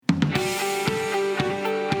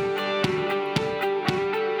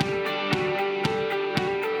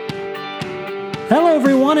Hello,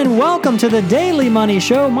 everyone, and welcome to the Daily Money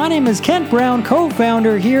Show. My name is Kent Brown,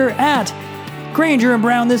 co-founder here at Granger &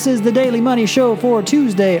 Brown. This is the Daily Money Show for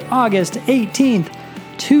Tuesday, August 18th,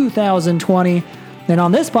 2020. And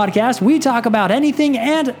on this podcast, we talk about anything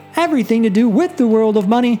and everything to do with the world of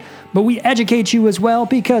money, but we educate you as well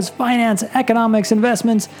because finance, economics,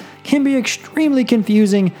 investments can be extremely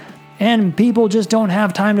confusing and people just don't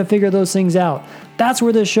have time to figure those things out. That's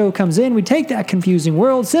where this show comes in. We take that confusing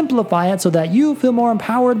world, simplify it so that you feel more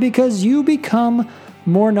empowered because you become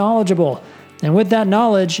more knowledgeable. And with that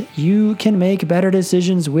knowledge, you can make better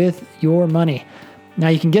decisions with your money. Now,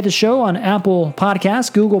 you can get the show on Apple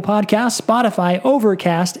Podcasts, Google Podcasts, Spotify,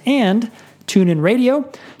 Overcast, and TuneIn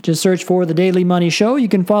Radio. Just search for The Daily Money Show. You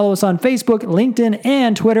can follow us on Facebook, LinkedIn,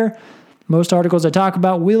 and Twitter. Most articles I talk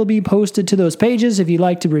about will be posted to those pages if you'd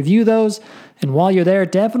like to review those. And while you're there,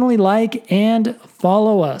 definitely like and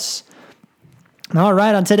follow us. All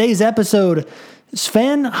right, on today's episode,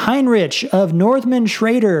 Sven Henrich of Northman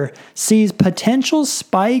Schrader sees potential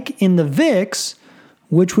spike in the VIX,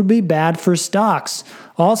 which would be bad for stocks.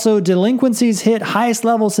 Also, delinquencies hit highest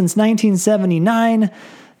level since 1979,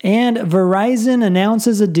 and Verizon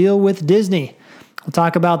announces a deal with Disney. We'll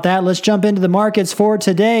talk about that. Let's jump into the markets for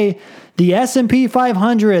today. The S&P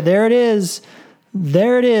 500, there it is.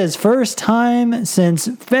 There it is. First time since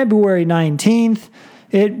February 19th.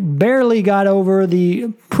 It barely got over the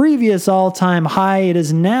previous all-time high. It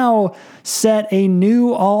has now set a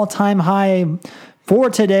new all-time high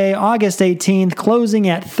for today, August 18th, closing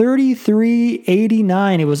at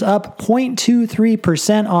 33.89. It was up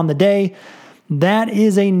 0.23% on the day. That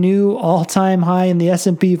is a new all-time high in the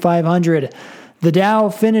S&P 500. The Dow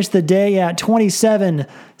finished the day at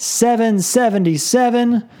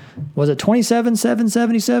 27,777. Was it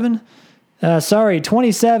 27,777?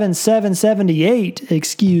 27,778,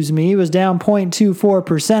 excuse me. It was down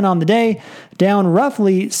 0.24% on the day, down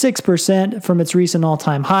roughly 6% from its recent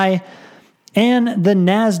all-time high. And the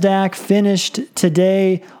NASDAQ finished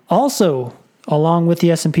today also, along with the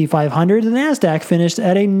S&P 500, the NASDAQ finished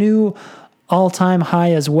at a new all-time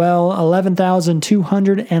high as well,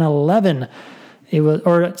 11,211. It was,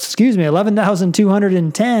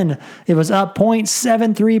 11,210. It was up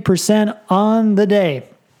 0.73% on the day.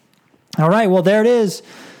 All right, well, there it is.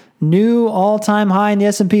 New all-time high in the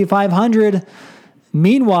S&P 500.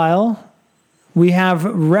 Meanwhile, we have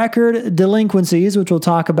record delinquencies, which we'll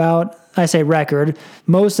talk about. I say record.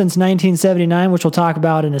 Most since 1979, which we'll talk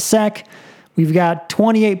about in a sec. We've got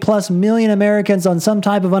 28 plus million Americans on some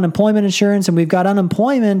type of unemployment insurance, and we've got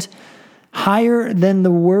unemployment higher than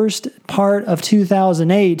the worst part of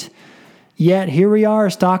 2008. Yet here we are,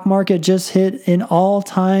 stock market just hit an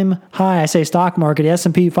all-time high. I say stock market,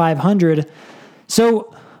 S&P 500.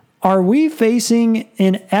 So are we facing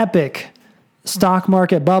an epic stock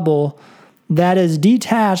market bubble that is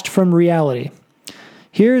detached from reality?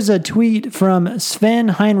 Here's a tweet from Sven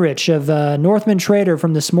Henrich of Northman Schrader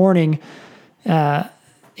from this morning.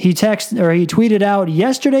 He tweeted out,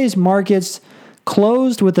 yesterday's markets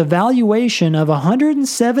closed with a valuation of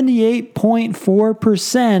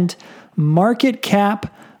 178.4% market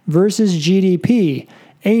cap versus GDP,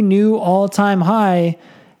 a new all-time high,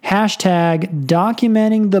 hashtag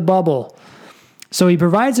documenting the bubble. So he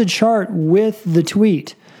provides a chart with the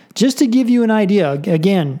tweet. Just to give you an idea,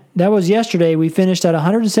 again, that was yesterday. We finished at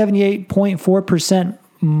 178.4%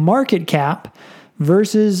 market cap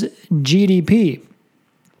versus GDP.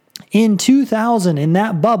 In 2000, in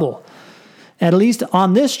that bubble, at least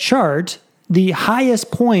on this chart, the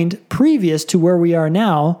highest point previous to where we are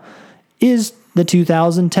now is the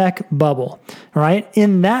 2000 tech bubble, right?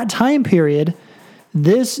 In that time period,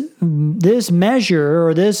 this measure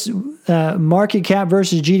or this market cap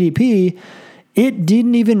versus GDP, it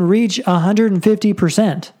didn't even reach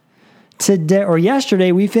 150%. Today or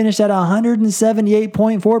yesterday, we finished at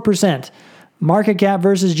 178.4% market cap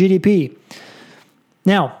versus GDP.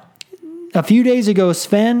 Now, a few days ago,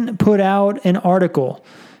 Sven put out an article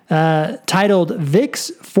titled VIX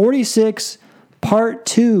 46 Part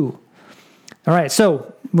 2. All right,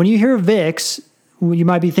 so when you hear VIX, you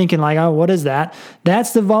might be thinking like, oh, what is that?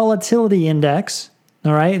 That's the volatility index,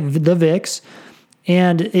 all right, the VIX.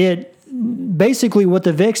 And it basically what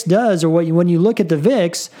the VIX does, or when you look at the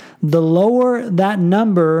VIX, the lower that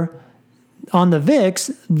number on the VIX,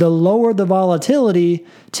 the lower the volatility,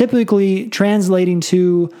 typically translating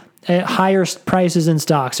to higher prices in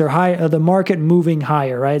stocks or the market moving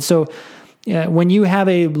higher, right? So when you have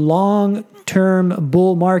a long-term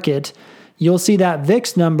bull market, you'll see that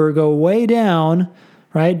VIX number go way down,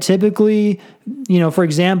 right? Typically, for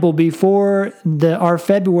example, before our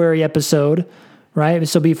February episode, right?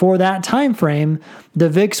 So before that time frame, the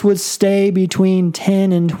VIX would stay between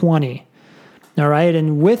 10 and 20. All right,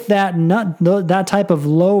 and with that type of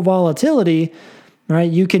low volatility, right,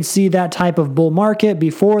 you can see that type of bull market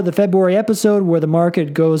before the February episode where the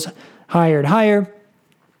market goes higher and higher.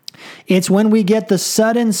 It's when we get the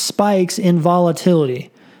sudden spikes in volatility,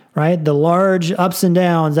 right? The large ups and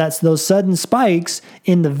downs, that's those sudden spikes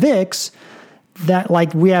in the VIX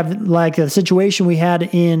that we have like a situation we had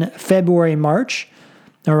in February, March,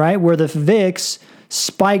 all right, where the VIX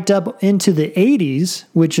spiked up into the 80s,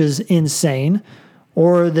 which is insane,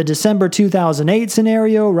 or the December 2008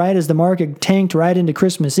 scenario, right, as the market tanked right into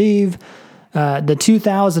Christmas Eve, the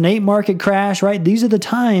 2008 market crash, right? These are the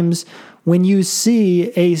times when you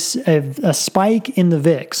see a spike in the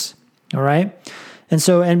VIX, all right? And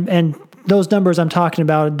so, and those numbers I'm talking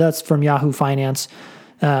about, that's from Yahoo Finance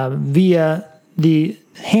via the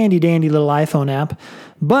handy-dandy little iPhone app.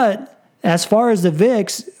 But as far as the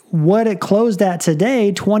VIX, what it closed at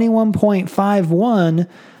today, 21.51,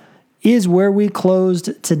 is where we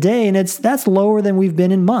closed today, and that's lower than we've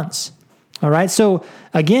been in months. All right, so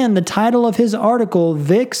again, the title of his article,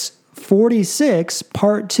 VIX 46,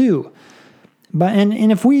 Part 2. But and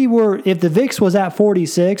if the VIX was at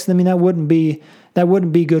 46, I mean that wouldn't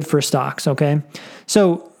be good for stocks. Okay,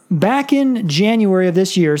 so back in January of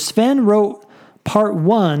this year, Sven wrote Part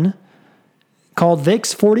 1 called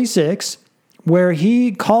VIX 46. Where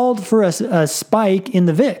he called for a spike in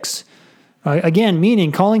the VIX.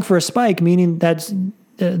 Again, calling for a spike, meaning that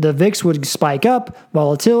the VIX would spike up,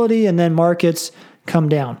 volatility, and then markets come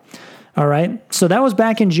down. All right, so that was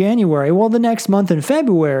back in January. Well, the next month in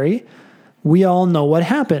February, we all know what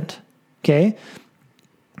happened, okay?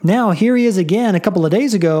 Now, here he is again a couple of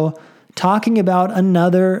days ago talking about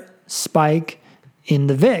another spike in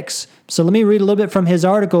the VIX. So let me read a little bit from his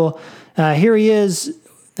article. Here he is.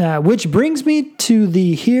 Which brings me to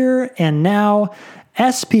the here and now.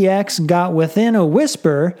 SPX got within a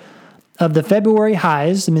whisper of the February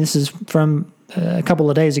highs. I mean, this is from a couple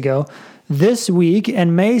of days ago. This week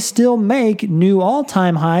and may still make new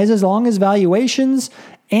all-time highs as long as valuations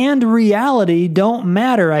and reality don't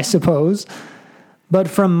matter, I suppose. But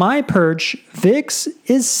from my perch, VIX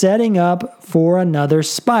is setting up for another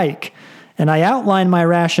spike. And I outlined my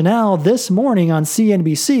rationale this morning on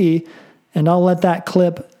CNBC, and I'll let the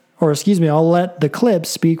clip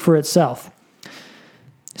speak for itself.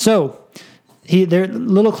 So,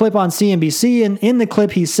 little clip on CNBC, and in the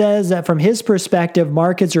clip he says that from his perspective,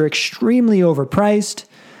 markets are extremely overpriced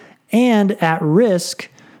and at risk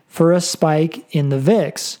for a spike in the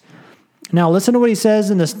VIX. Now, listen to what he says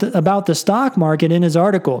about the stock market in his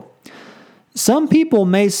article. Some people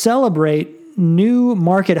may celebrate new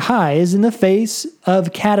market highs in the face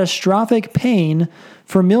of catastrophic pain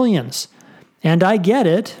for millions. And I get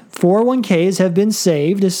it. 401ks have been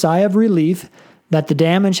saved, a sigh of relief that the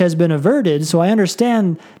damage has been averted, so I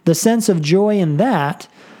understand the sense of joy in that.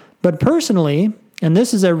 But personally, and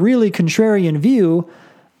this is a really contrarian view,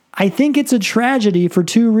 I think it's a tragedy for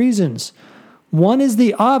two reasons. One is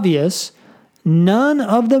the obvious. None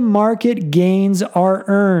of the market gains are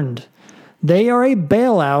earned. They are a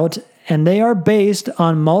bailout, and they are based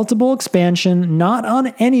on multiple expansion, not on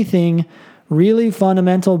anything really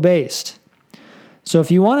fundamental based. So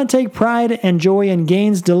if you want to take pride and joy in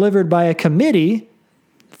gains delivered by a committee,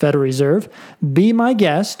 Federal Reserve, be my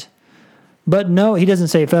guest. But no, he doesn't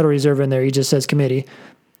say Federal Reserve in there, he just says committee.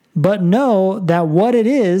 But know what it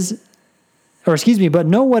is,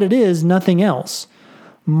 nothing else.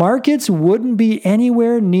 Markets wouldn't be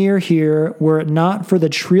anywhere near here were it not for the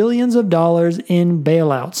trillions of dollars in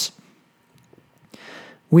bailouts.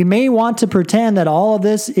 We may want to pretend that all of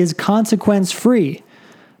this is consequence-free.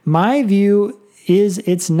 My view is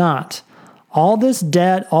it's not. All this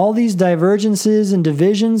debt, all these divergences and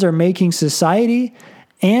divisions are making society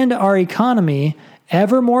and our economy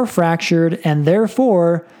ever more fractured and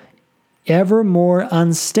therefore ever more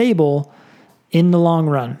unstable in the long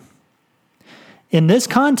run. In this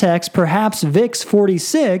context, perhaps VIX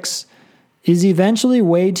 46 is eventually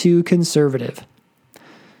way too conservative.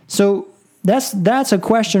 So that's a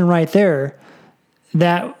question right there.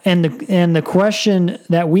 And the question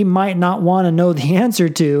that we might not want to know the answer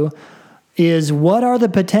to is, what are the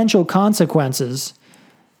potential consequences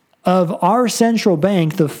of our central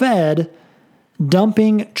bank, the Fed,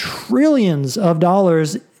 dumping trillions of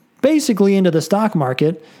dollars basically into the stock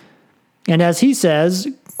market? And as he says,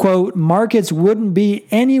 quote, markets wouldn't be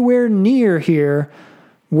anywhere near here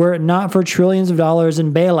were it not for trillions of dollars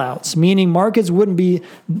in bailouts, meaning markets wouldn't be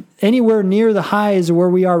anywhere near the highs where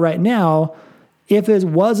we are right now if it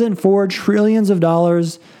wasn't for trillions of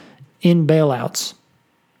dollars in bailouts.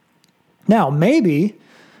 Now, maybe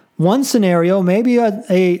one scenario, maybe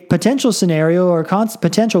a potential scenario or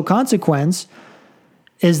potential consequence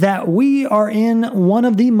is that we are in one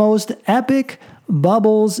of the most epic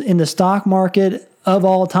bubbles in the stock market of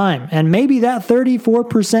all time. And maybe that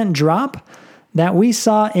 34% drop that we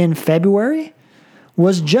saw in February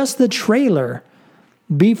was just the trailer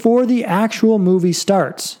before the actual movie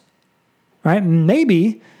starts, right?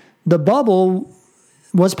 Maybe the bubble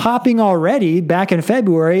was popping already back in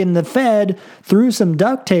February and the Fed threw some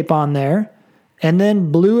duct tape on there and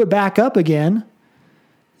then blew it back up again.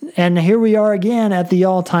 And here we are again at the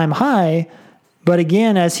all-time high. But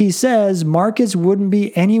again, as he says, markets wouldn't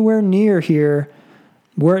be anywhere near here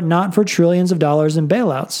were it not for trillions of dollars in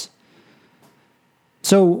bailouts.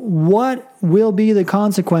 So what will be the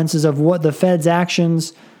consequences of what the Fed's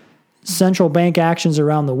actions, central bank actions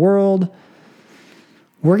around the world?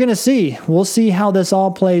 We're going to see. We'll see how this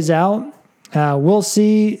all plays out. We'll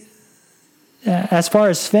see, as far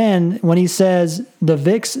as Sven, when he says the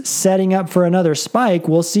VIX setting up for another spike,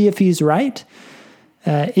 we'll see if he's right.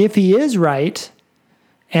 If he is right,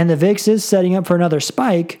 and the VIX is setting up for another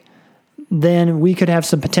spike, then we could have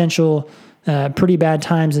some potential pretty bad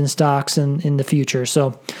times in stocks in the future.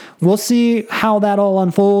 So we'll see how that all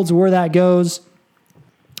unfolds, where that goes.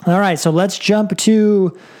 All right, so let's jump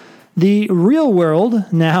to the real world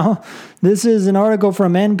now. This is an article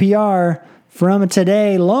from NPR from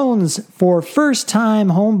today. Loans for first-time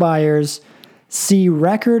home buyers see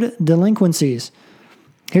record delinquencies.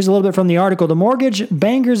 Here's a little bit from the article. The Mortgage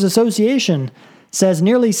Bankers Association says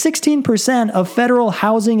nearly 16% of Federal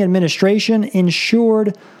Housing Administration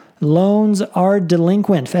insured loans are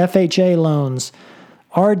delinquent. FHA loans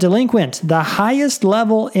are delinquent, the highest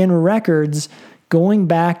level in records going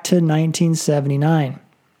back to 1979.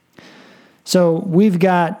 So we've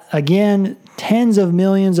got, again, tens of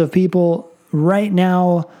millions of people right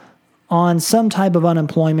now on some type of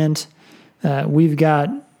unemployment. We've got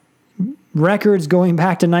records going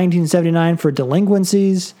back to 1979 for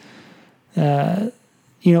delinquencies. The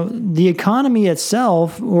economy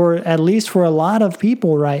itself, or at least for a lot of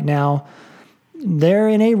people right now, they're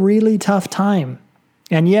in a really tough time.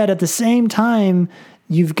 And yet at the same time,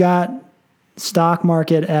 you've got stock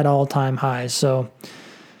market at all-time highs. So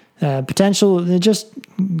potential, just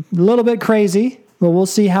a little bit crazy, but we'll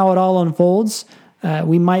see how it all unfolds.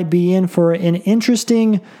 We might be in for an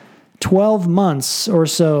interesting 12 months or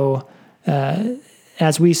so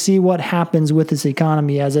as we see what happens with this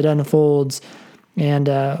economy as it unfolds, and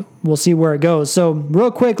we'll see where it goes. So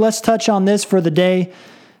real quick, let's touch on this for the day.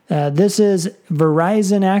 This is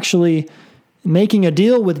Verizon actually making a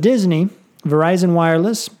deal with Disney, Verizon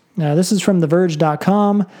Wireless. This is from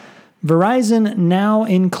TheVerge.com. Verizon now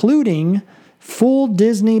including full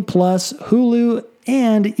Disney Plus, Hulu,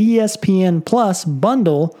 and ESPN Plus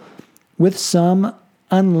bundle with some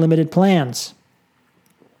unlimited plans.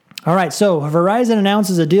 All right, so Verizon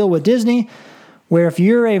announces a deal with Disney where if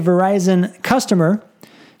you're a Verizon customer,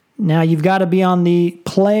 now you've got to be on the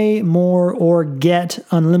Play More or Get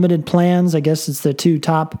unlimited plans. I guess it's the two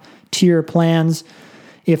top tier plans.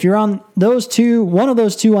 If you're on one of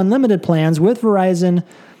those two unlimited plans with Verizon,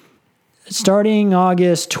 starting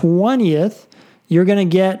August 20th, you're going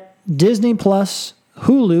to get Disney Plus,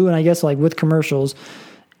 Hulu, and I guess like with commercials,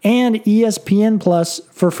 and ESPN Plus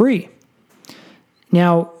for free.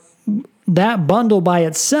 Now, that bundle by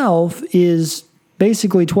itself is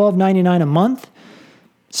basically $12.99 a month.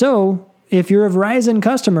 So if you're a Verizon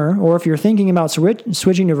customer, or if you're thinking about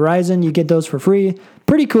switching to Verizon, you get those for free.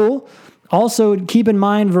 Pretty cool. Also, keep in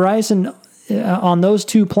mind, Verizon, on those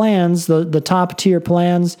two plans, the top tier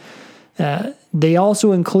plans, they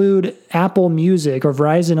also include Apple Music, or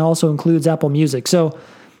Verizon also includes Apple Music. So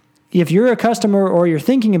if you're a customer or you're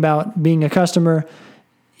thinking about being a customer,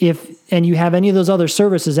 and you have any of those other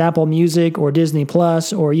services, Apple Music or Disney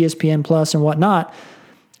Plus or ESPN Plus and whatnot,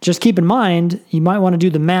 just keep in mind, you might want to do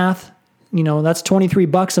the math. That's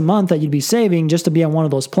 $23 a month that you'd be saving just to be on one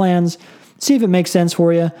of those plans. See if it makes sense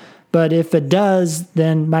for you. But if it does,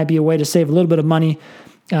 then might be a way to save a little bit of money.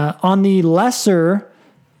 On the lesser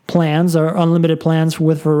plans or unlimited plans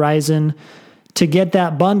with Verizon, to get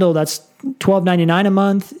that bundle, that's $12.99 a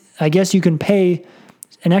month. I guess you can pay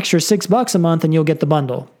an extra $6 a month and you'll get the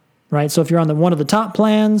bundle, right? So if you're on one of the top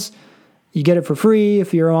plans, you get it for free.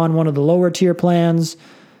 If you're on one of the lower tier plans,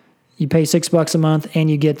 you pay $6 a month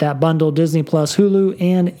and you get that bundle, Disney Plus, Hulu,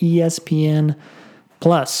 and ESPN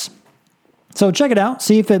Plus. So check it out.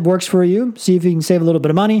 See if it works for you. See if you can save a little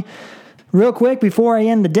bit of money. Real quick, before I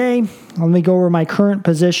end the day, let me go over my current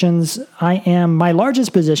positions. My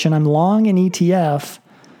largest position, I'm long an ETF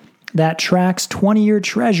that tracks 20-year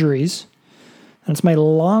treasuries. That's my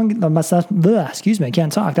I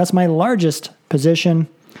can't talk. That's my largest position.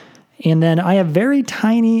 And then I have very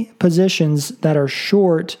tiny positions that are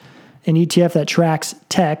short an ETF that tracks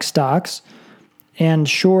tech stocks and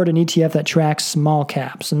short an ETF that tracks small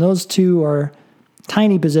caps. And those two are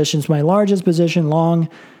tiny positions. My largest position, long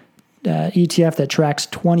ETF that tracks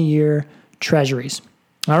 20-year treasuries.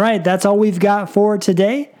 All right, that's all we've got for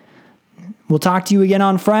today. We'll talk to you again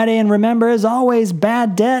on Friday. And remember, as always,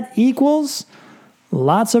 bad debt equals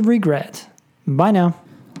lots of regret. Bye now.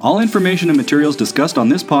 All information and materials discussed on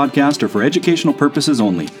this podcast are for educational purposes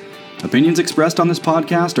only. Opinions expressed on this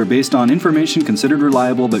podcast are based on information considered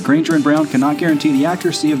reliable, but Granger & Brown cannot guarantee the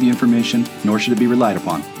accuracy of the information, nor should it be relied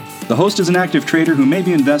upon. The host is an active trader who may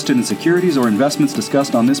be invested in securities or investments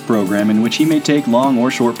discussed on this program in which he may take long or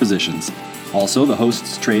short positions. Also, the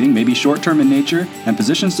host's trading may be short-term in nature, and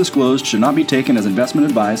positions disclosed should not be taken as investment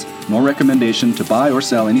advice, nor recommendation to buy or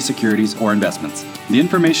sell any securities or investments. The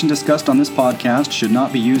information discussed on this podcast should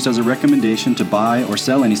not be used as a recommendation to buy or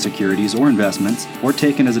sell any securities or investments, or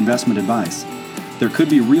taken as investment advice. There could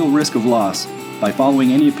be real risk of loss by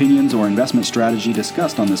following any opinions or investment strategy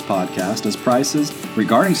discussed on this podcast, as prices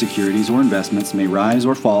regarding securities or investments may rise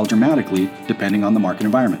or fall dramatically depending on the market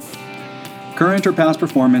environment. Current or past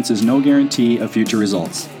performance is no guarantee of future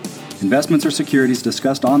results. Investments or securities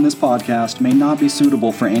discussed on this podcast may not be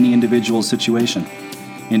suitable for any individual's situation.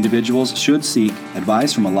 Individuals should seek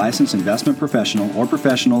advice from a licensed investment professional or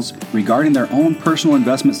professionals regarding their own personal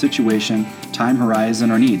investment situation, time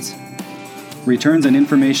horizon, or needs. Returns and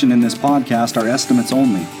information in this podcast are estimates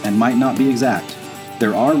only and might not be exact.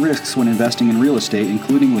 There are risks when investing in real estate,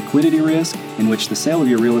 including liquidity risk, in which the sale of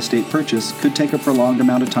your real estate purchase could take a prolonged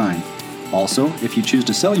amount of time. Also, if you choose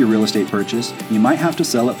to sell your real estate purchase, you might have to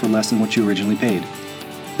sell it for less than what you originally paid.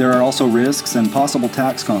 There are also risks and possible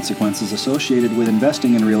tax consequences associated with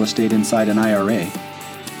investing in real estate inside an IRA.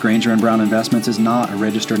 Granger & Brown Investments is not a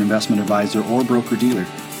registered investment advisor or broker-dealer.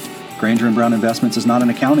 Granger & Brown Investments is not an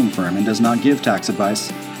accounting firm and does not give tax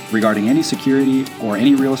advice regarding any security or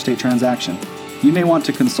any real estate transaction. You may want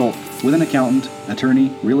to consult with an accountant,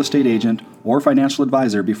 attorney, real estate agent, or financial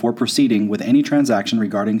advisor before proceeding with any transaction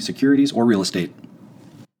regarding securities or real estate.